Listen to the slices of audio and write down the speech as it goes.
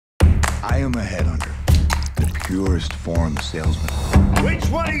I am a headhunter, the purest form of salesman. Which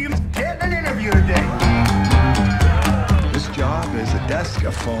one of you getting an interview today? This job is a desk,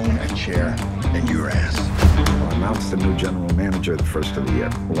 a phone, a chair, and your ass. I'll announce the new general manager the first of the year.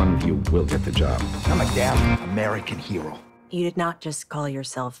 One of you will get the job. I'm a damn American hero. You did not just call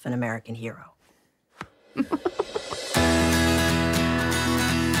yourself an American hero.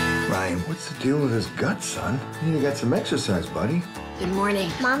 Ryan, what's the deal with his gut, son? You need to get some exercise, buddy. Good morning.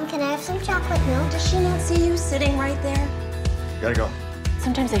 Mom, can I have some chocolate milk? Does she not see you sitting right there? Gotta go.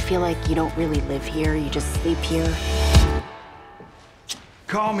 Sometimes I feel like you don't really live here, you just sleep here.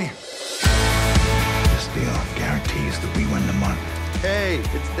 Call me. This deal guarantees that we win the month. Hey,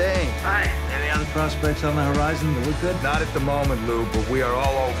 it's Dane. Hi. Any other prospects on the horizon that look good? Not at the moment, Lou, but we are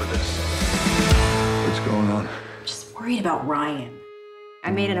all over this. What's going on? Just worried about Ryan.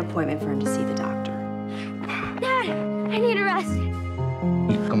 I made an appointment for him to see the doctor. Dad, I need a rest.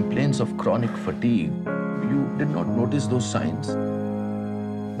 He complains of chronic fatigue. You did not notice those signs?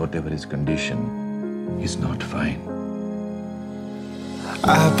 Whatever his condition, he's not fine.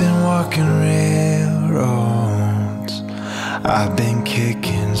 I've been walking railroads. I've been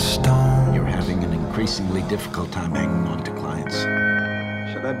kicking stones. You're having an increasingly difficult time hanging on to clients.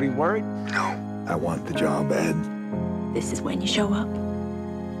 Should I be worried? No, I want the job, Ed. This is when you show up.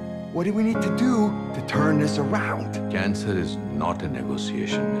 What do we need to do to turn this around? Cancer is not a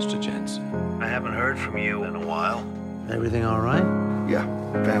negotiation, Mr. Jensen. I haven't heard from you in a while. Everything all right? Yeah,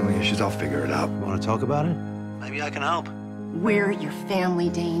 family issues, I'll figure it out. Want to talk about it? Maybe I can help. We're your family,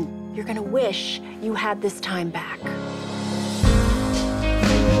 Dane. You're gonna wish you had this time back.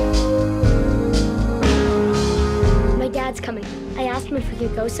 My dad's coming. I asked him if we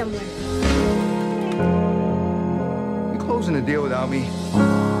could go somewhere. You closing the deal without me?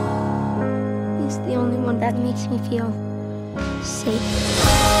 He's the only one that makes me feel safe.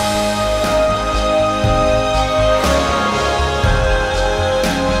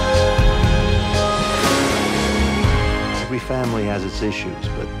 Every family has its issues,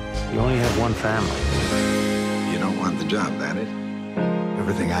 but you only have one family. You don't want the job, that it?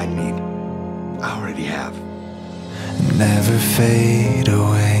 Everything I need, I already have. Never fade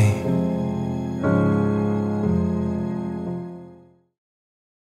away.